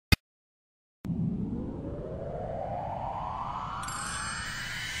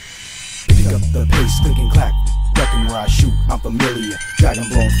up the pace, click and clack. Ducking where I shoot, I'm familiar. Dragon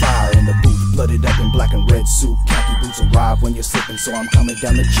blowing fire in the booth, blooded up in black and red suit. Khaki boots arrive when you're slipping, so I'm coming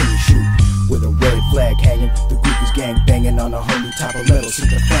down the chimney chute with a red flag hanging. The group is gang banging on a holy top of metal, sit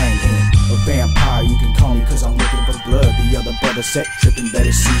the fang in. A vampire, you can call me, cause I'm looking for blood. The other brother set tripping,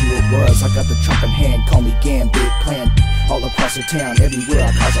 better see who it was. I got the trump in hand, call me Gambit, plan all across the town, everywhere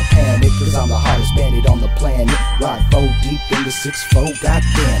I cause a panic, cause I'm the hottest bandit on the planet. Ride 4 deep in the 6'4",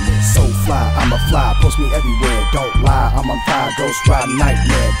 goddamn it. So fly, I'm a fly, post me everywhere, don't lie, I'm on fire, ghost ride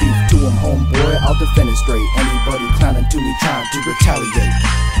nightmare. Beef to him, homeboy, I'll defend it straight. Anybody clowning to me, trying to retaliate.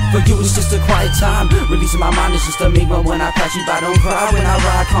 For you it's just a quiet time, releasing my mind is just a enigma. When I pass you by, don't cry. When I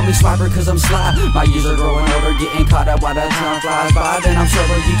ride, call me Swiper cause I'm sly. My years are growing older, getting caught up while the time flies by. Then I'm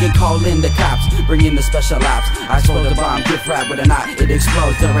sober, you can call in the cops, bring in the special ops. I sold the bomb, gift wrap with a knot, it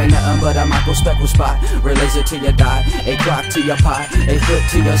explodes. There ain't nothing but a micro speckle spot. Relays it to your dot, a clock to your pot, a foot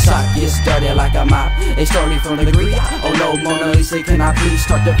to your sock. Gets dirty like a mop, a story from the Greek. Oh no, Mona Lisa, can I please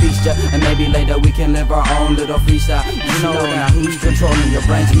start the feast ya? And maybe later we can live our own little freestyle. You know now who's controlling your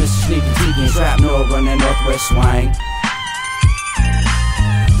brains? Mr. Sneaky, Tiki, and Shrapnel running northwest swing.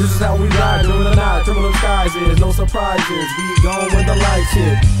 This is how we ride during the night, criminal disguises, no surprises. We gone when the lights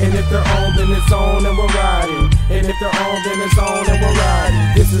hit. And if they're on, then it's on and we're riding. And if they're on, then it's on and we're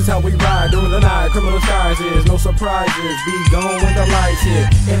riding. This is how we ride during the night, criminal disguises, no surprises. We gone when the lights hit.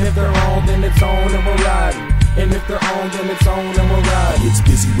 And if they're on, then it's on and we're riding. And if they're on, then it's on and we're riding. It's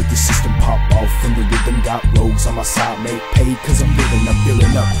busy with the system, pop off from the rhythm. Got rogues on my side, made paid cause I'm living up,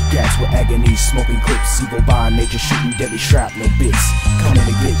 filling up gas with agony, smoking clips, evil by nature, shooting deadly shrapnel bits. Coming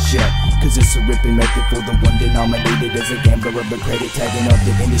to get ya, cause it's a ripping method for the one denominated as a gambler of the credit, tagging up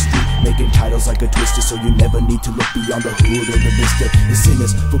the industry, making titles like a twister, so you never need to look beyond the hood or the vista. The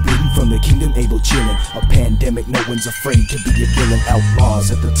sinners forbidden from the kingdom, able chilling. A pandemic, no one's afraid to be a villain. Outlaws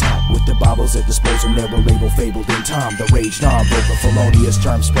at the top with the Bibles at disposal, never label fabled in time. The rage non-broker, felonious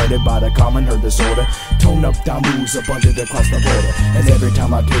terms spreaded by the common herd disorder. Tone up down moves abundant across the border, and every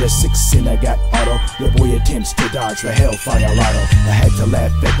time I get a 6 in I got auto. Your boy attempts to dodge the hellfire lotto. I had to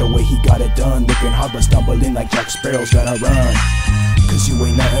laugh at the way he got it done, looking hard but stumbling like Jack Sparrow's gotta run. Cause you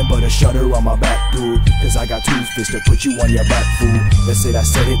ain't nothing but a shutter on my back, dude. Cause I got 2 fists to put you on your back, fool. That's it, I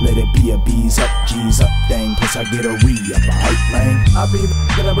said it, let it be a B's up, G's up thing. Plus I get a re-up, alright, lame. I be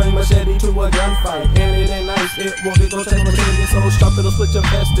gonna bring machete to a gunfight, and it ain't nice, it won't get grotesque. Machete so sharp it'll split your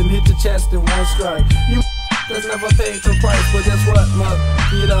vest and hit your chest in one strike. You that's never paid the price, but guess what, mug?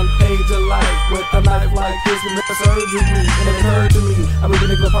 You done paid your life with a knife like this and it's surgery. And it occurred to me, I'm making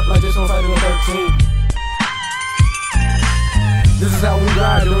niggas pop like this on Friday the 13th. This is how we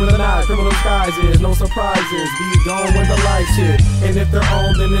ride during the night, criminal disguises, no surprises. Be gone when the lights hit. And if they're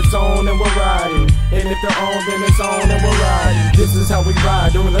on, then it's on and we're riding. And if they're on, then it's on and we're riding. This is how we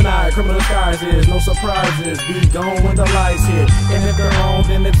ride during the night, criminal disguises, no surprises. Be gone when the lights hit. And if they're on,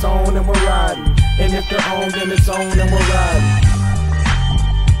 then it's on and we're riding. And if they're on, then it's on and we're riding.